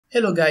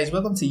Hello guys,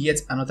 welcome to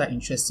yet another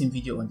interesting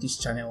video on this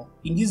channel.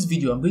 In this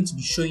video, I'm going to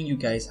be showing you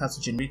guys how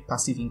to generate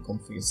passive income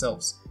for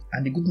yourselves.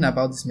 And the good thing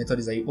about this method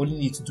is that you only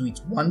need to do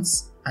it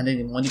once and then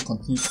the money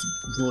continues to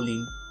roll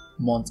in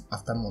month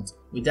after month.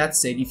 With that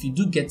said, if you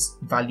do get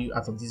value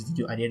out of this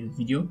video at the end of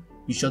the video,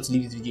 be sure to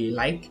leave this video a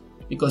like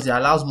because it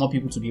allows more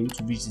people to be able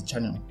to reach the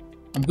channel.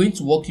 I'm going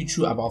to walk you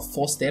through about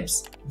 4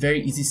 steps,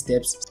 very easy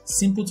steps,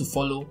 simple to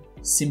follow,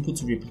 simple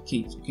to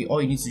replicate. Okay, all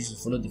you need to do is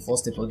to follow the 4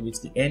 steps all the way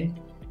to the end.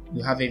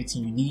 You have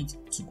everything you need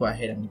to go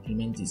ahead and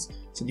implement this.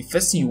 So the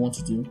first thing you want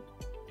to do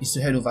is to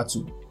head over to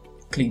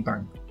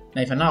ClickBank.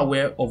 Now, if you're not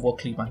aware of what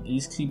ClickBank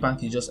is,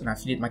 ClickBank is just an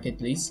affiliate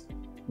marketplace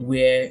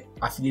where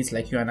affiliates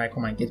like you and I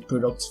come and get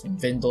products from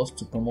vendors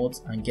to promote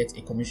and get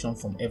a commission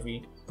from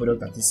every product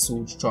that is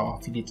sold through our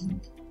affiliate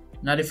link.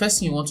 Now, the first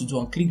thing you want to do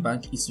on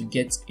ClickBank is to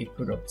get a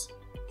product.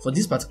 For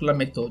this particular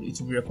method, it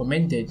will be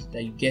recommended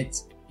that you get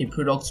a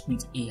product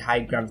with a high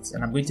gravity,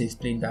 and I'm going to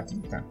explain that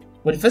later.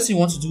 But the first thing you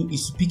want to do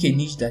is to pick a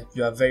niche that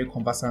you are very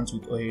conversant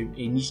with, or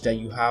a niche that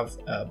you have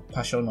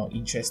passion or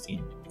interest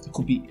in. It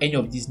could be any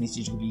of these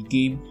niches. It could be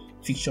game,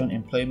 fiction,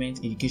 employment,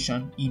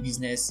 education,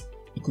 e-business.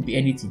 It could be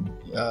anything.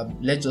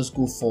 Let's just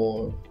go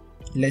for,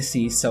 let's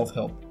say,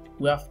 self-help.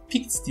 We have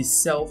picked the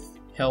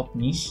self-help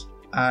niche,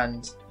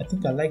 and I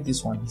think I like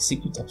this one, the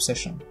secret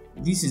obsession.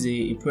 This is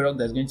a product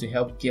that's going to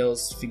help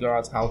girls figure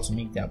out how to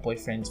make their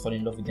boyfriends fall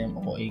in love with them,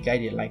 or a guy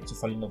they like to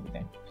fall in love with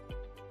them.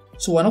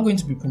 So we're not going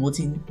to be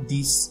promoting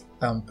this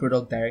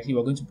product directly.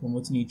 We're going to be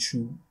promoting it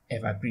through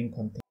evergreen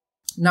content.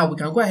 Now we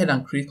can go ahead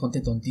and create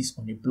content on this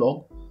on a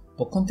blog,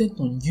 but content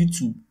on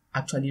YouTube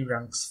actually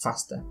ranks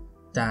faster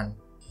than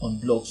on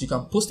blogs. You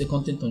can post a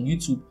content on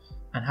YouTube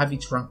and have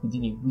it rank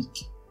within a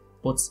week,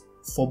 but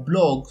for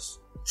blogs,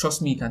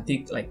 trust me, it can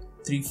take like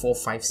 3, 4,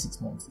 5,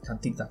 6 months. It can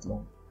take that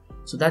long.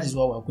 So that is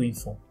why we're going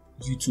for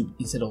YouTube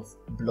instead of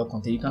blog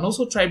content. You can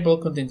also try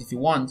blog content if you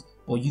want,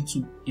 but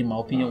YouTube, in my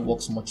opinion,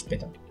 works much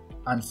better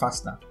and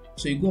faster.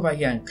 So you go over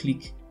here and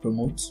click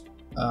promote.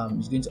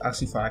 It's going to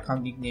ask you for an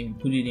account nickname. You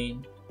put it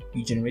in,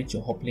 you generate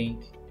your hop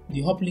link.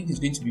 The hop link is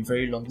going to be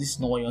very long. This is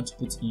not what you want to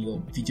put in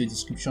your video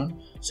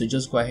description, so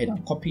just go ahead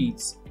and copy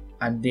it,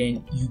 and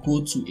then you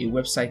go to a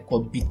website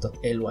called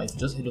bit.ly. If you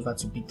just head over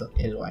to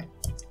bit.ly,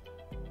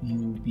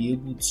 you'll be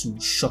able to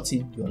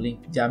shorten your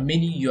link. There are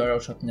many URL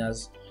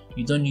shorteners.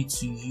 You don't need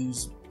to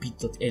use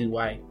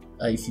bit.ly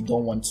if you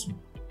don't want to.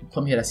 You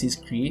come here that says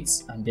create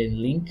and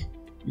then link.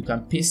 You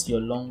can paste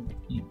your long,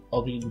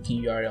 ugly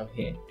looking URL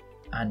here,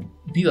 and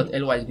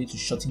bit.ly is going to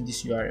shorten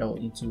this URL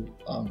into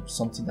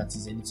something that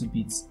is a little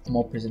bit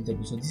more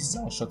presentable. So this is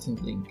our shortened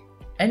link.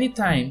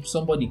 Anytime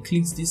somebody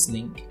clicks this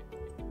link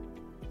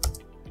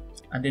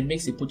and then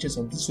makes a purchase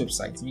on this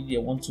website, maybe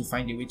they want to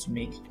find a way to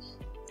make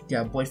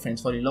their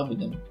boyfriends fall in love with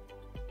them,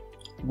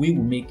 we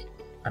will make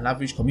an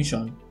average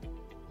commission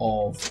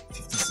of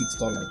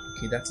 $56.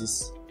 Okay, that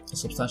is a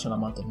substantial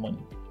amount of money.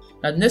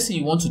 Now the next thing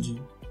you want to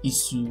do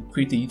is to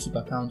create a YouTube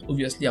account.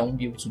 Obviously, I won't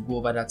be able to go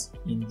over that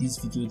in this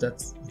video.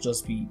 That would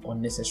just be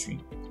unnecessary.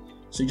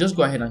 So you just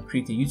go ahead and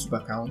create a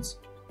YouTube account,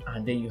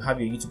 and then you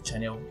have your YouTube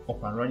channel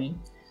up and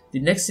running. The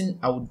next thing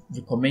I would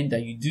recommend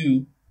that you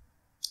do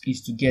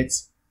is to get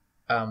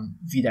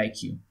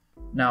vidIQ.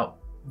 Now,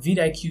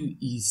 vidIQ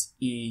is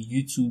a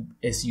YouTube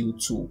SEO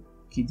tool.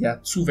 Okay, there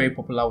are 2 very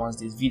popular ones.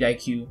 There's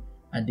vidIQ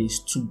and there's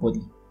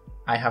TubeBuddy.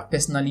 I have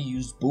personally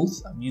used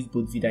both. I've used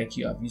both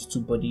vidIQ, I've used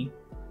TubeBuddy,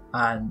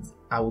 and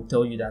I will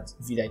tell you that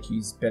vidIQ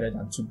is better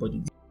than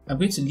TubeBuddy. I'm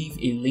going to leave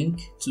a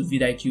link to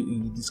vidIQ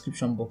in the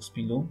description box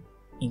below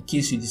in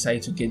case you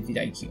decide to get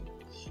vidIQ.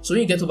 So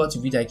when you get over to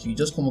vidIQ, you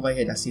just come over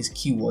here that says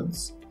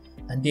keywords,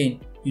 and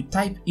then you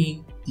type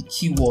in the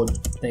keyword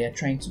that you're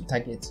trying to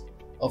target.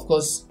 Of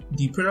course,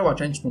 the product we're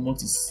trying to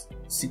promote is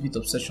secret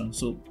obsession.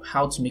 So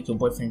how to make your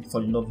boyfriend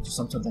fall in love with you,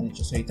 something of that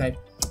nature. So you type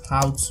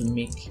how to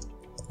make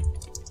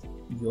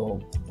your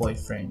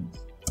boyfriend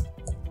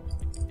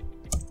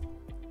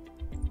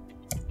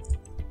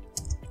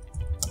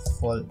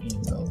fall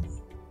in love.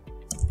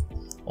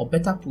 Or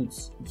better put,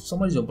 if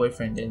somebody's your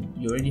boyfriend, then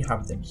you already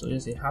have them. So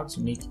just say how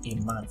to make a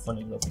man fall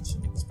in love with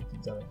you. Let's put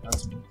it down. How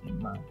to make a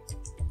man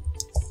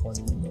fall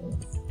in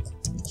love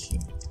with you.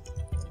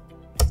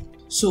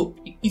 So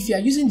if you are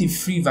using the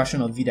free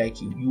version of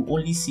vidIQ, you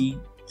only see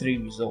 3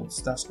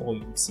 results. That's all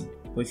you would see.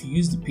 But if you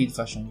use the paid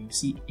version, you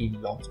see a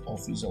lot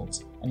of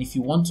results. And if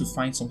you want to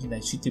find something that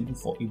is suitable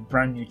for a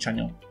brand new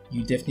channel,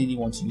 you definitely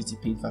want to use the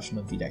paid version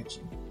of vidIQ.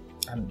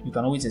 And you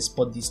can always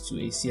export this to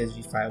a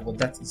CSV file, but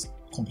that is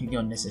completely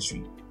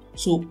unnecessary.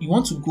 So you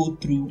want to go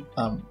through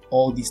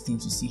all these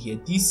things you see here.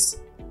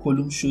 This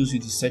column shows you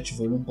the search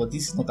volume, but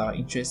this is not our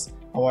interest.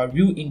 Our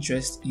real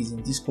interest is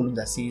in this column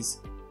that says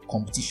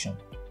competition.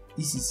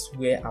 This is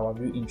where our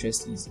real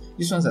interest is.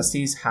 This one that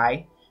says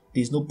high,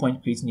 there's no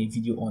point creating a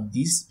video on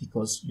this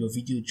because your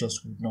video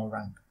just would not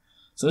rank.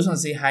 So this one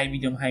say high,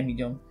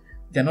 medium,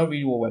 they're not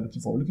really what we're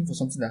looking for. We're looking for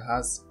something that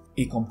has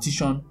a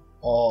competition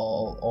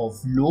of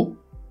low,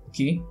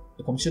 okay,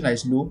 a competition that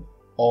is low,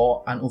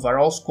 or an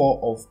overall score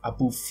of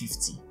above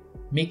 50.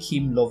 Make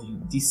him love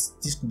you. This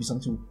could be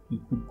something we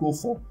could go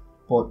for,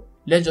 but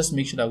let's just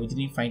make sure that we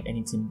didn't find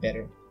anything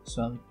better.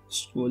 So I'm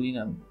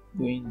scrolling, I'm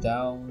going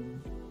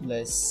down.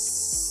 Let's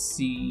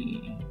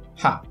see.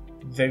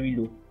 Very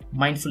low.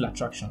 Mindful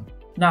attraction.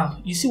 Now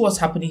you see what's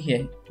happening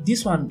here.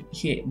 This one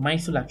here,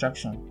 mindful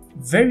attraction,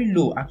 very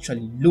low,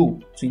 actually low,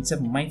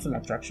 27, mindful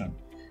attraction.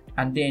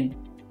 And then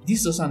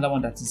this is also another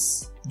one that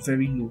is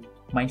very low,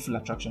 mindful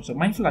attraction. So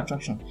mindful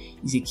attraction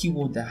is a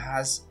keyword that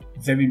has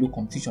very low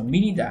competition,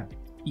 meaning that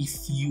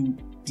if you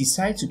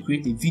decide to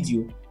create a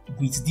video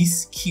with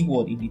this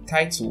keyword in the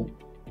title,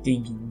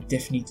 then you will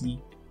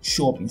definitely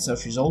show up in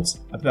search results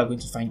and people are going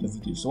to find your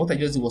video. So what I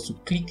just did was to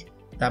click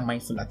that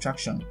mindful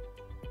attraction,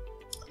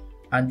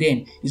 and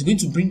then it's going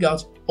to bring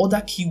out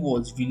other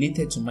keywords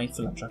related to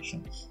mindful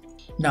attraction.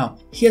 Now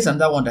here's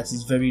another one that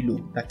is very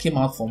low, that came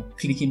out from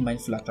clicking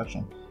mindful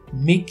attraction.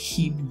 Make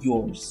him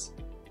yours,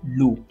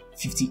 low,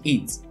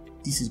 58.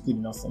 This is good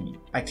enough for me.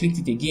 I clicked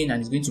it again and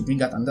it's going to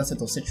bring out another set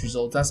of search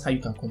results. That's how you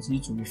can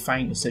continue to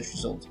refine your search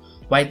results.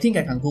 But I think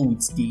I can go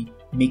with the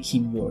make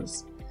him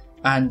yours,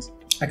 and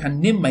I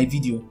can name my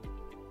video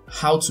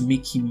how to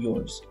make him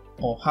yours,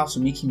 or how to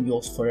make him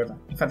yours forever.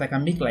 In fact, I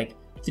can make like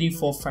 3,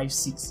 4, 5,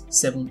 6,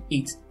 7,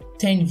 8,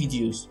 10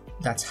 videos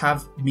that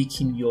have make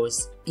him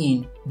yours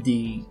in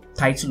the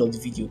title of the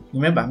video.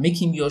 Remember,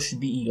 make him yours should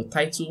be in your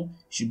title,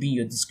 should be in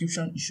your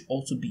description, it should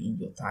also be in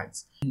your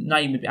tags. Now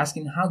you may be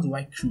asking, how do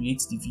I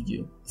create the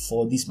video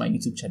for this my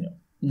YouTube channel?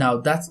 Now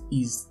that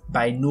is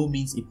by no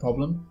means a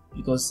problem,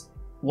 because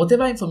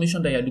whatever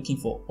information that you're looking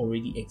for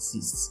already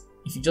exists.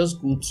 If you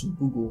just go to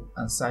Google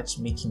and search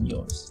make him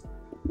yours,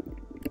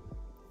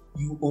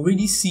 you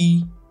already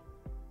see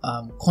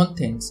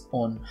content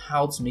on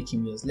how to make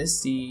him yours. Let's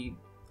say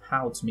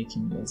how to make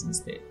him yours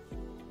instead.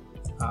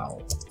 How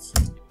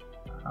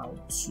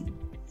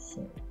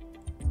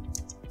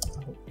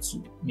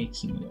to make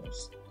him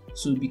yours.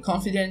 So be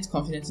confident.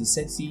 Confidence is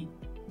sexy.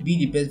 Be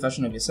the best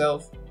version of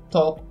yourself.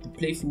 Talk, be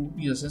playful,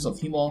 use a sense of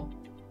humor,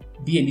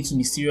 be a little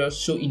mysterious,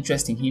 show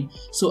interest in him.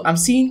 So I'm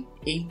seeing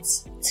 8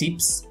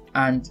 tips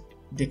and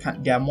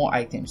there are more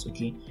items.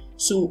 Okay,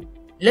 so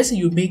let's say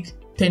you make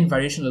 10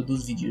 variations of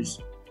those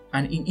videos,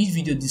 and in each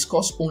video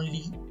discuss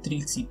only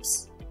 3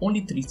 tips.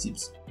 Only 3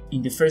 tips.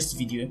 In the first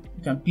video,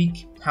 you can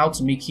pick how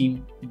to make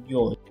him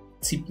your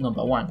tip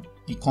number 1,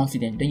 be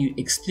confident. Then you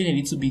explain a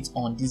little bit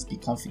on this be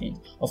confident.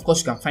 Of course,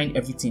 you can find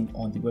everything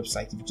on the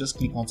website. If you just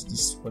click onto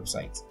this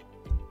website,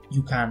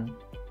 you can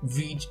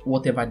read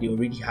whatever they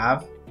already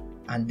have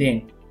and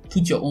then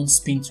put your own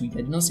spin to it. I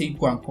did not say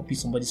go and copy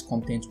somebody's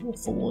content word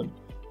for word.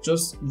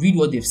 Just read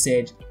what they've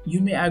said. You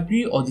may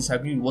agree or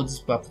disagree with what these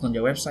people have put on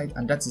their website,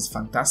 and that is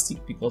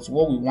fantastic, because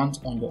what we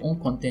want on your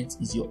own content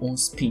is your own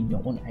spin,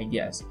 your own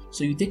ideas.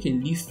 So you take a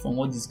leaf from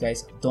what these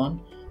guys have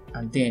done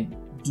and then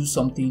do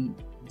something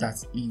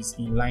that is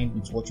in line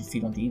with what you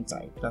feel on the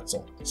inside. That's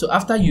all. So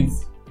after you've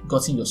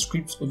gotten your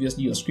scripts,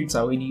 obviously your scripts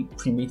are already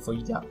pre-made for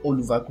you. They are all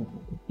over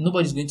Google.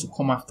 Nobody's going to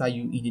come after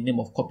you in the name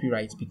of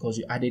copyright because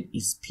you added a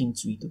spin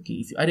to it. Okay,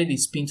 if you added a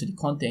spin to the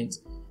content,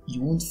 you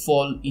won't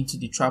fall into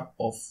the trap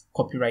of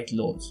copyright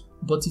laws.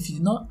 But if you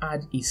do not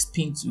add a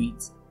spin to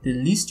it, the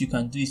least you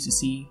can do is to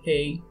say,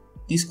 hey,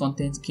 this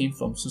content came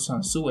from so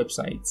and so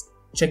website,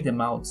 check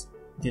them out.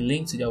 The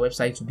link to their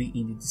website will be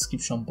in the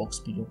description box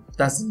below.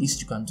 That's the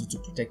least you can do to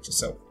protect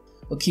yourself.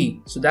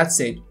 Okay, so that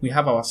said, we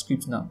have our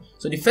script now.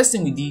 So the first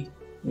thing we did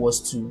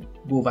was to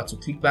go over to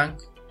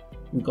ClickBank.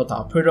 We got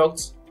our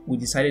product, we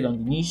decided on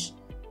the niche,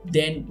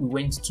 then we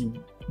went to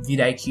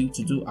vidIQ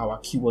to do our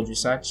keyword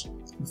research.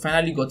 We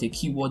finally got a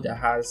keyword that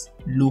has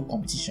low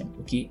competition,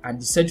 okay, and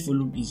the search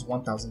volume is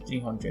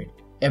 1,300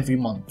 every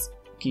month.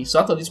 Okay, so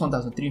out of this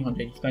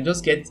 1,300, you can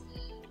just get,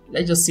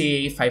 let's just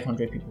say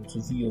 500 people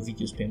to view your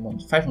videos per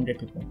month. 500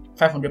 people,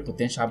 500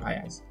 potential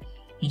buyers.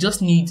 You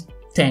just need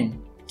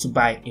 10 to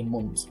buy a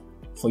month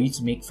for you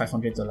to make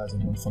 $500 a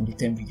month from the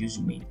 10 videos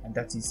you made, and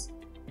that is,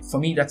 for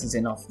me, that is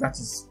enough. That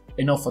is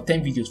enough for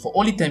 10 videos. For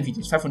only 10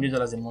 videos,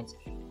 $500 a month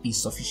is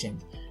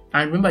sufficient.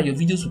 And remember, your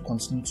videos will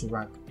continue to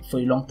rank for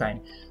a long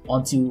time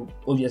until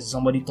obviously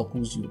somebody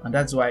topples you, and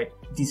that's why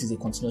this is a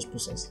continuous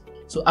process.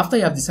 So after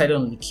you have decided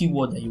on the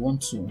keyword that you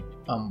want to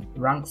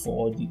rank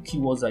for, or the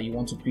keywords that you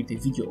want to create a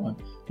video on,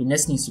 the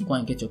next thing is to go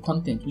and get your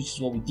content, which is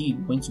what we did.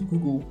 We went to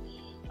Google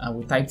and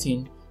we typed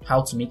in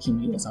how to make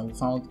him yours, and we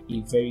found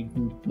a very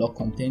good blog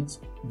content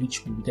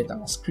which we will get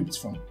our script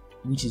from,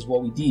 which is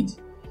what we did.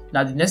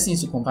 Now the next thing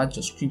is to convert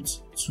your script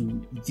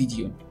to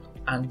video.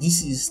 And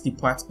this is the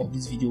part of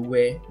this video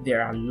where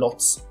there are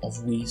lots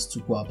of ways to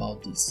go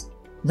about this.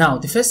 Now,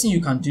 the first thing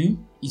you can do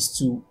is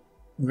to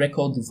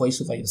record the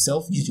voiceover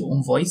yourself, use your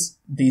own voice.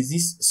 There's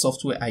this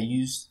software I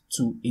use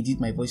to edit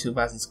my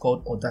voiceovers. It's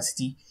called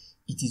Audacity.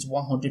 It is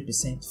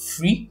 100%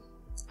 free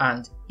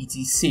and it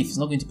is safe. It's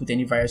not going to put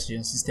any virus to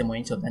your system or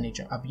anything of that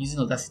nature. I've been using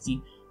Audacity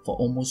for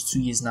almost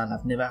 2 years now and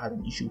I've never had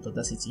an issue with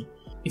Audacity.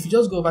 If you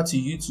just go over to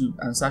YouTube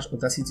and search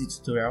Audacity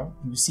tutorial,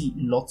 you will see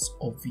lots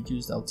of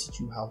videos that will teach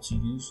you how to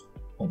use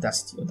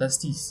Audacity.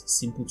 Audacity is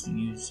simple to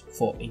use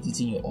for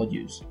editing your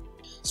audios.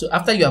 So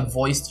after you have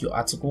voiced your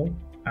article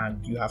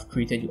and you have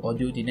created the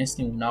audio, the next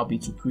thing will now be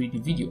to create the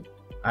video.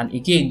 And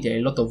again, there are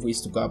a lot of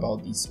ways to go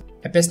about this.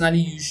 I personally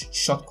use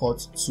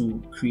Shortcut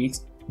to create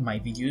my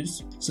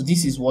videos. So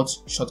this is what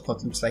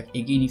Shortcut looks like.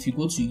 Again, if you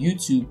go to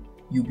YouTube,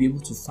 you'll be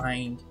able to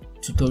find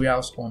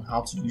tutorials on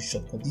how to use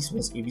Shortcut. This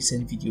was a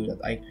recent video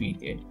that I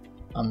created.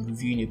 I'm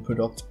reviewing a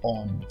product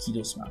on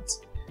Kido Smart.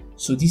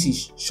 So this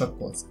is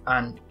Shortcut,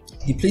 and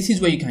the places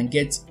where you can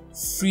get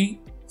free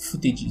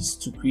footages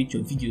to create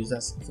your videos,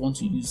 that's if you want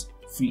to use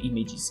free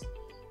images.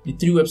 The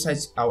 3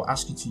 websites I will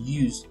ask you to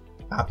use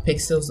are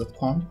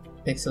pexels.com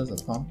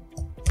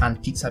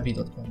and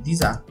pixabay.com.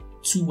 These are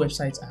 2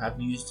 websites I have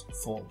used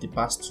for the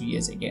past 2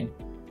 years. Again,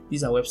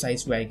 these are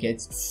websites where I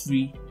get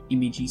free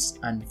images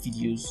and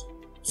videos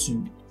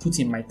to put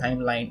in my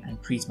timeline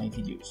and create my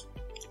videos.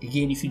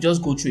 Again, if you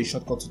just go through a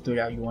Shortcut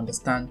tutorial, you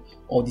understand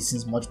all these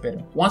things much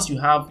better. Once you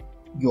have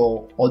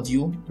your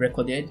audio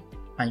recorded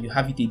and you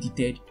have it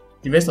edited,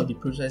 the rest of the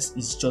process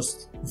is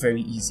just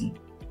very easy.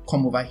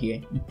 Come over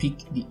here, you pick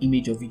the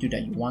image or video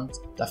that you want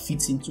that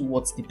fits into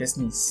what the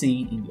person is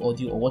saying in the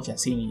audio or what you're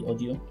saying in the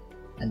audio,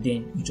 and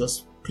then you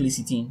just place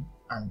it in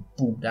and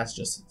boom, that's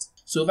just it.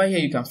 So over here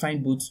you can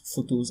find both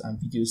photos and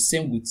videos.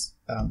 Same with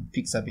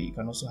Pixabay, you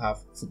can also have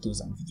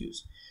photos and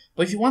videos.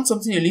 But if you want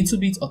something a little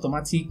bit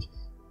automatic,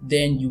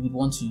 then you would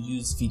want to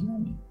use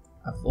Vidnami.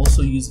 I've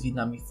also used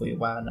Vidnami for a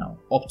while now,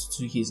 up to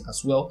 2 years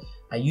as well.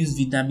 I used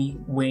Vidnami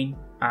when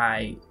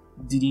I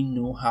didn't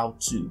know how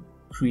to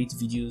create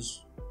videos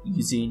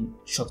using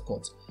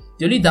Shortcut.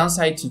 The only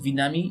downside to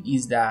Vidnami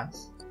is that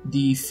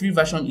the free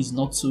version is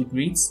not so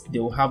great. They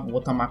will have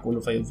watermark all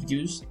over your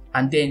videos,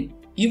 and then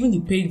even the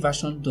paid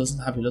version doesn't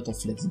have a lot of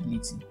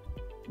flexibility.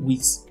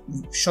 With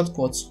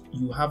Shortcut,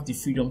 you have the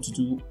freedom to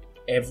do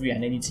every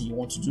and anything you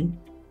want to do,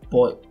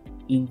 but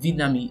in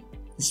Vidnami,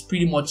 it's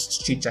pretty much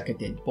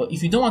straight-jacketed. But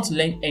if you don't want to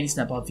learn anything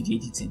about video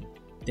editing,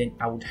 then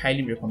I would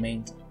highly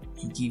recommend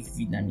you give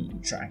Vidnami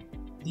a try.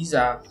 These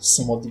are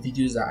some of the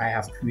videos that I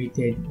have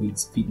created with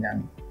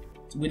Vidnami.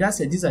 With that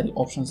said, these are the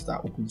options that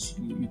are open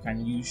to you. You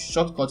can use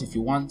Shortcut if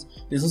you want.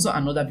 There's also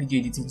another video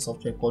editing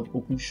software called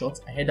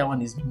OpenShot. I heard that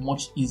one is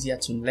much easier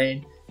to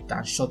learn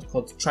than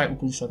Shortcut. Try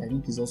OpenShot, I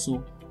think is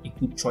also a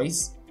good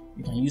choice.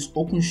 You can use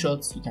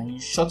OpenShot, you can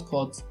use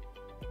Shortcut,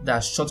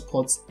 that's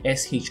Shortcut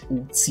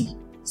SHOTCUT.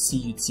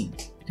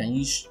 You can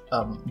use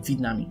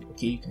Vidnami,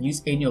 okay? You can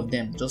use any of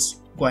them.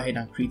 Just go ahead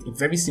and create a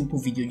very simple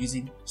video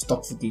using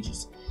stock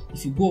footages.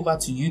 If you go over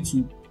to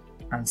YouTube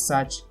and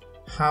search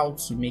how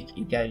to make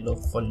a guy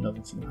fall in love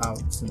with you, how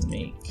to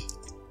make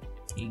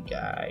a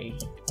guy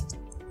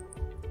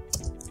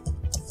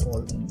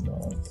fall in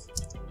love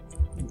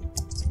with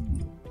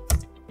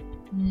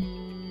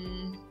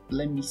you.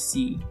 Let me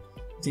see.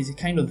 There's a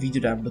kind of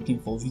video that I'm looking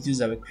for, videos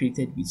that were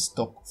created with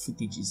stock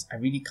footages. I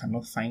really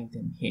cannot find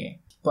them here,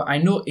 but I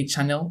know a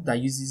channel that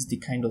uses the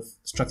kind of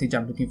strategy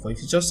I'm looking for.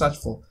 If you just search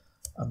for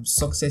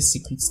Success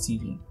Secrets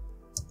TV,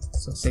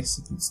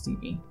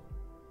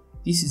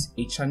 this is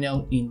a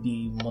channel in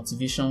the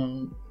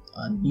motivation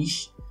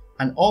niche,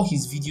 and all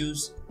his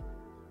videos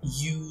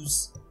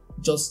use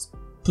just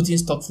putting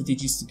stock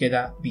footages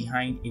together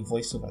behind a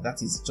voiceover.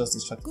 That is just a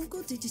strategy.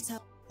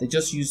 They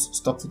just use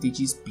stock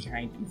footages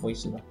behind a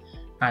voiceover,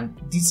 and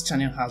this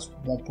channel has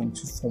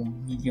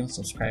 1.24 million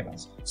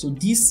subscribers. So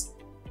this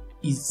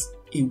is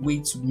a way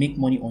to make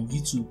money on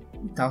YouTube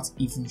without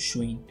even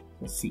showing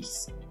your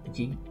face.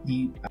 Okay,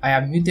 I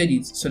have muted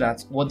it so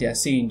that what they are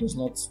saying does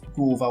not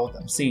go over what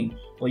I'm saying,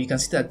 but you can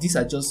see that these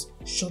are just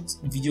short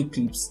video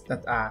clips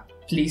that are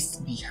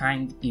placed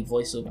behind a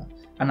voiceover,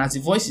 and as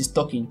the voice is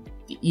talking,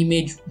 the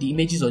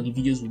images or the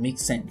videos will make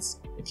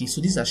sense. Okay,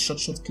 so these are short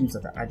clips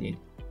that are added.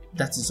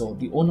 That is all.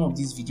 The owner of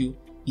this video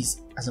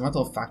is, as a matter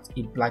of fact,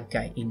 a black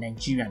guy, a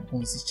Nigerian,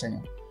 owns this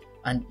channel.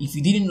 And if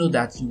you didn't know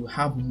that, you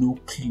have no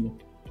clue,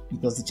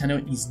 because the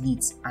channel is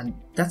neat, and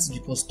that's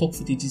because stock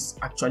footages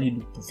actually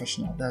look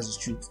professional. That's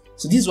the truth.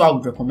 So this is why I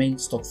would recommend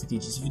stock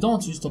footages. If you don't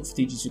want to use stock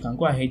footages, you can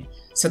go ahead,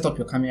 set up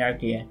your camera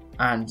here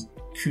and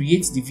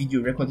create the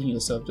video recording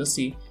yourself. Just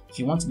say if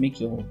you want to make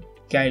your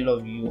guy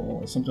love you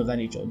or something of that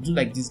nature, do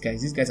like these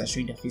guys. These guys are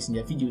showing their face in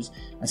their videos,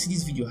 and see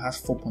this video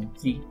has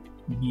 4.3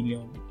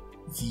 million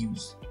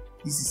views.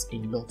 This is a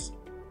lot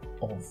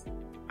of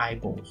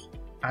eyeballs,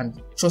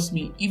 and trust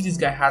me, if this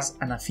guy has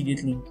an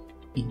affiliate link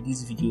in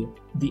this video,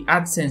 the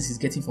AdSense he's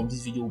getting from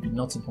this video will be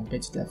nothing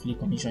compared to the affiliate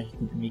commission he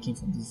could be making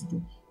from this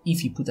video if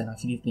he put an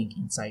affiliate link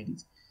inside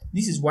it.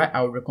 This is why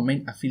I would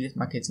recommend affiliate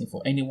marketing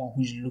for anyone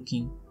who is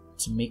looking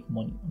to make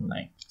money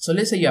online. So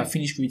let's say you have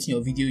finished creating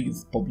your video,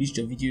 you've published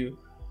your video.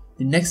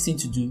 The next thing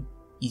to do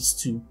is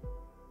to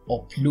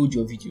upload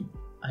your video,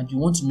 and you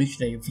want to make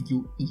sure that your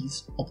video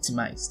is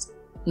optimized.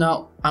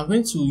 Now, I'm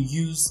going to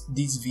use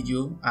this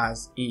video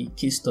as a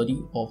case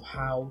study of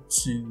how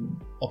to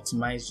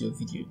optimize your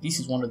video. This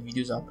is one of the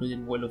videos I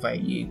uploaded well over a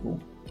year ago,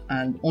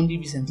 and only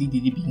recently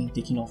did it begin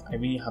taking off. I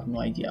really have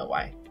no idea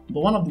why.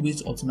 But one of the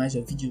ways to optimize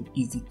your video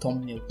is the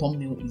thumbnail.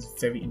 Thumbnail is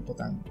very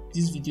important.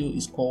 This video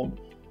is called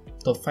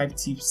Top 5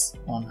 Tips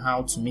on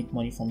How to Make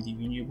Money from the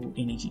Renewable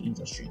Energy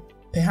Industry.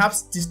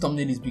 Perhaps this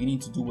thumbnail is beginning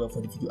to do well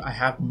for the video. I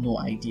have no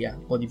idea,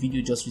 but the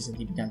video just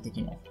recently began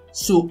taking off.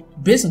 So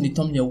based on the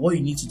thumbnail, what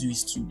you need to do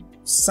is to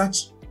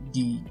search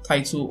the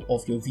title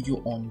of your video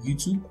on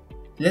YouTube.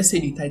 Let's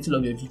say the title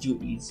of your video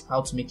is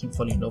how to make him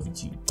fall in love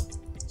with you.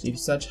 So if you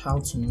search how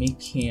to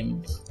make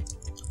him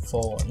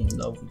fall in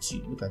love with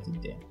you, look at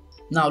it there.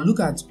 Now look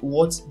at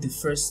what the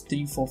first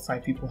 3, 4,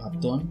 5 people have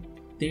done.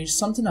 There is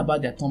something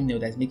about their thumbnail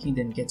that's making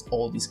them get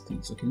all these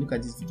clicks. Okay, look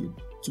at this video,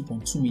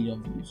 2.2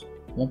 million views,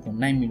 1.9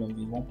 million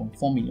views,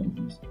 1.4 million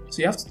views.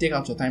 So you have to take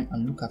out your time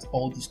and look at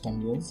all these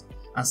thumbnails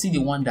and see the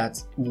one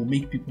that will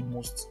make people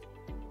most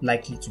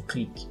likely to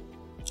click,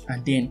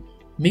 and then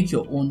make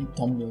your own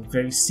thumbnail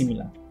very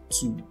similar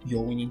to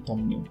your winning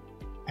thumbnail.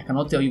 I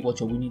cannot tell you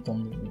what your winning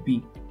thumbnail will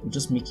be, but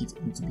just make it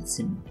a little bit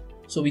similar.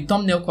 So with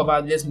thumbnail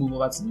covered, let's move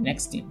over to the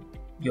next thing,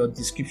 your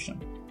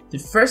description. The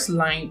first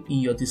line in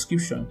your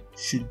description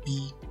should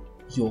be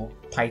your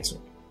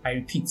title. I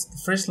repeat, the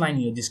first line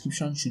in your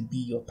description should be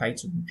your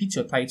title. Repeat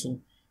your title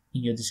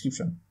in your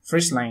description,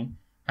 first line,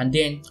 and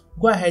then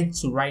go ahead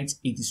to write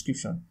a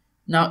description.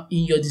 Now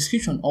in your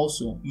description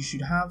also, you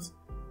should have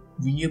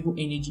renewable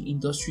energy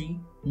industry,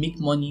 make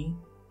money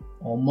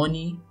or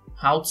money,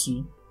 how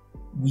to,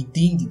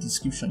 within the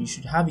description. You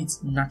should have it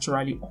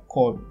naturally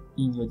occur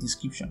in your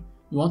description.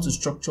 You want to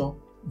structure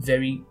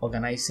very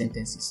organized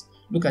sentences.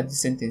 Look at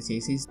this sentence here.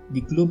 It says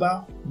the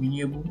global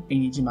renewable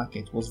energy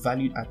market was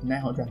valued at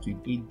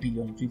 928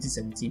 billion in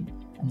 2017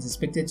 and is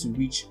expected to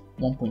reach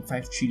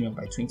 1.5 trillion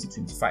by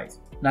 2025.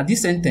 Now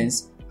this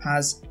sentence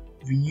has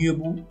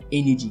renewable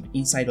energy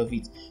inside of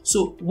it.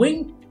 So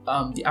when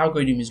the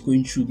algorithm is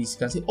going through this, you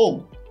can say,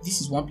 oh,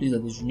 this is one place that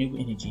there's renewable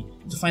energy.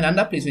 To find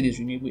another place where there's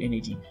renewable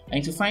energy,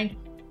 and to find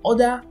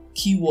other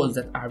keywords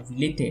that are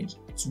related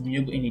to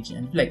renewable energy,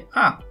 and be like,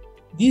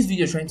 this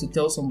video is trying to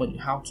tell somebody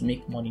how to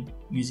make money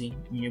using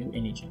renewable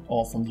energy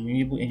or from the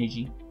renewable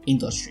energy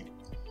industry.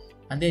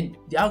 And then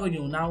the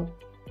algorithm will now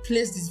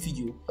place this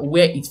video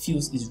where it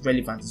feels is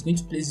relevant. It's going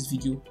to place this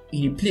video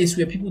in a place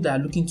where people that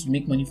are looking to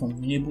make money from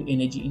renewable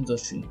energy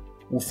industry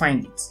will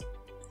find it.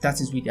 That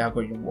is where the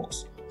algorithm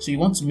works. So you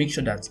want to make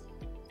sure that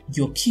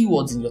your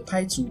keywords in your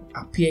title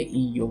appear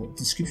in your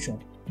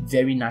description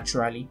very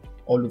naturally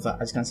all over.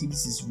 As you can see,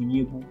 this is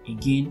renewable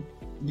again,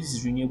 this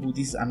is renewable,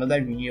 this is another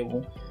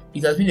renewable.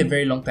 It has been a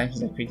very long time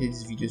since I created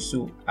this video,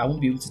 so I won't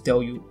be able to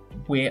tell you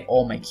where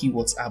all my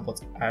keywords are,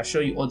 but I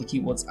assure you all the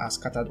keywords are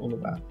scattered all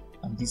over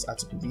this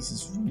article. This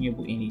is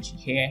renewable energy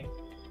here.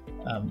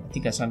 I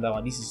think I found that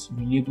one. This is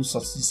renewable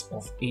sources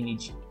of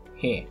energy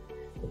here.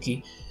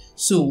 Okay,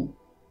 so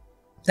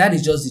that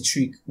is just the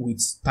trick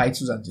with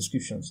titles and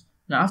descriptions.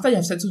 Now, after you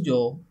have settled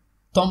your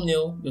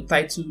thumbnail, your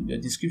title, your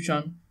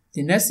description,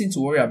 the next thing to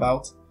worry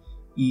about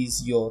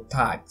is your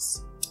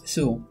tags.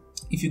 So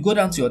if you go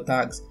down to your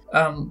tags,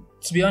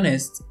 to be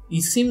honest,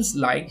 it seems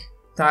like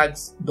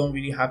tags don't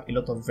really have a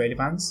lot of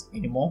relevance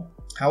anymore.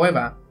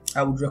 However,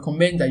 I would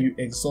recommend that you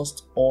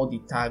exhaust all the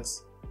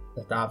tags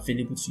that are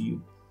available to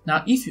you.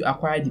 Now, if you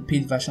acquire the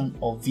paid version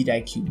of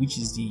vidIQ, which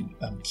is the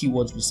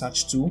keywords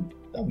research tool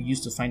that we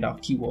use to find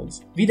out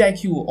keywords,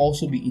 vidIQ will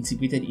also be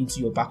integrated into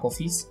your back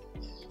office.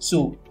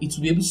 So it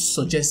will be able to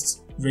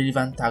suggest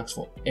relevant tags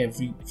for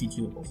every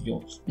video of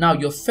yours. Now,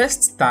 your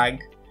first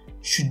tag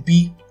should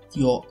be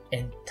your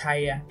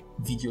entire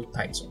video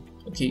title.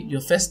 Okay, your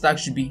first tag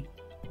should be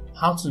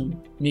how to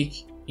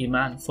make a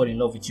man fall in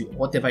love with you,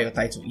 whatever your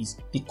title is,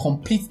 the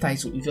complete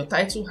title. If your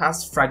title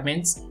has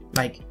fragments,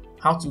 like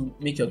how to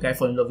make your guy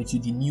fall in love with you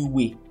the new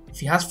way,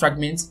 if it has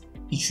fragments,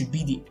 it should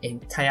be the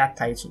entire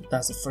title.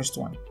 That's the first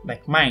one.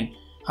 Like mine,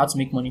 how to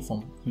make money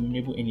from the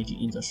renewable energy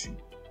industry.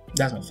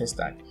 That's my first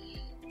tag.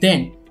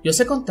 Then your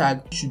second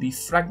tag should be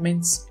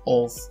fragments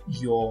of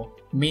your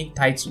main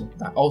title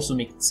that also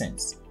make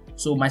sense.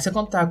 So my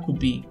second tag could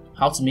be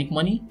how to make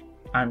money,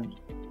 and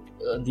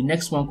the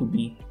next one could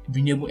be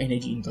renewable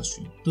energy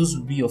industry. Those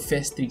would be your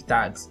first 3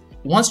 tags.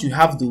 Once you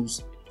have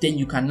those, then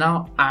you can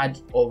now add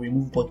or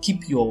remove, but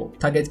keep your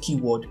target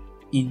keyword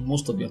in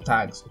most of your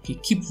tags. Okay,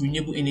 keep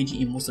renewable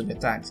energy in most of your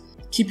tags.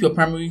 Keep your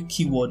primary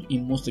keyword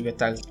in most of your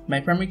tags.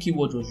 My primary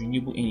keyword was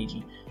renewable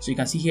energy. So you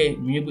can see here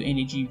renewable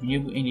energy,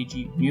 renewable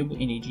energy, renewable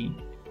energy,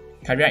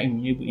 career in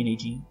renewable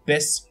energy,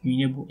 best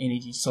renewable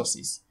energy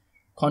sources,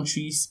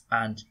 countries,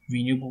 and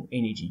renewable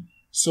energy,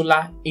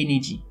 solar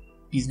energy,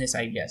 business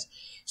ideas.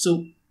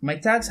 So my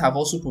tags have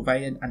also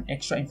provided an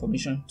extra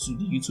information to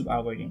the YouTube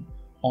algorithm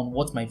on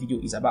what my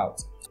video is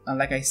about. And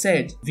like I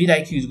said,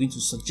 vidIQ is going to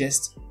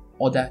suggest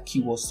other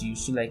keywords to you.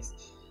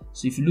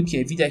 So if you look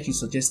here, vidIQ is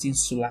suggesting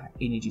solar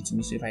energy to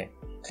me. So if I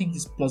click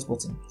this plus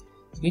button,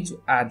 it's going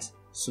to add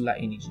solar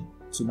energy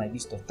to my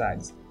list of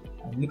tags.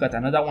 And look at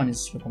another one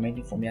is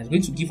recommending for me. I'm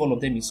going to give all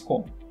of them a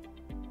score.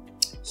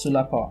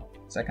 Solar power.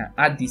 So I can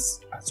add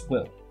this as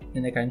well.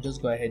 Then I can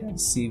just go ahead and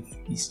save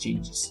these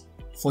changes.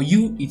 For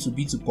you, it will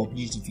be to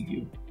publish the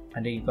video,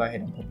 and then you go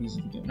ahead and publish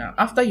the video. Now,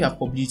 after you have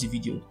published the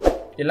video,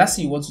 The last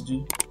thing you want to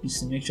do is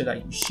to make sure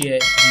that you share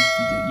this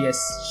video.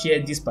 Yes,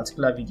 share this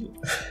particular video.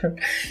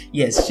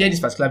 Yes, share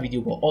this particular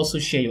video, but also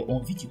share your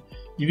own video.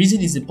 The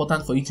reason it's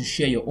important for you to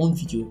share your own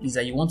video is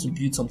that you want to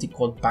build something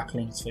called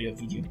backlinks for your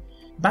video.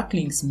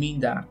 Backlinks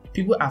mean that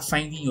people are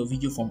finding your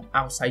video from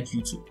outside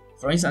YouTube.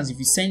 For instance, if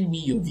you send me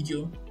your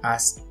video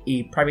as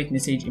a private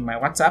message in my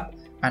WhatsApp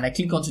and I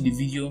click onto the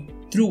video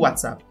through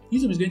WhatsApp,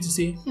 YouTube is going to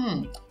say,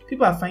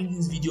 people are finding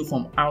this video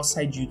from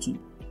outside YouTube.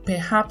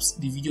 Perhaps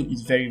the video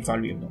is very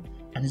valuable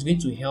and it's going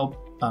to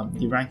help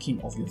the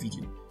ranking of your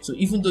video. So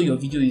even though your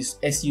video is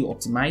SEO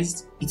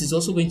optimized, it is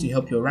also going to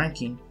help your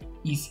ranking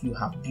if you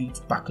have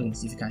built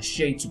backlinks. If you can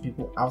share it to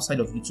people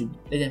outside of YouTube,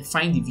 let them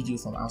find the video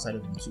from outside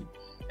of YouTube.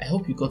 I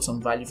hope you got some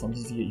value from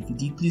this video. If you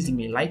did, please give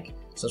me a like,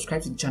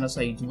 subscribe to the channel so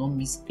that you do not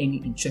miss any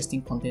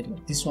interesting content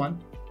like this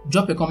one.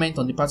 Drop a comment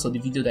on the parts of the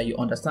video that you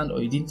understand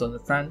or you didn't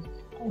understand.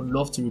 I would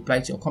love to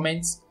reply to your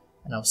comments,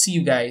 and I'll see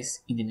you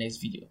guys in the next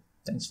video.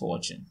 Thanks for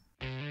watching.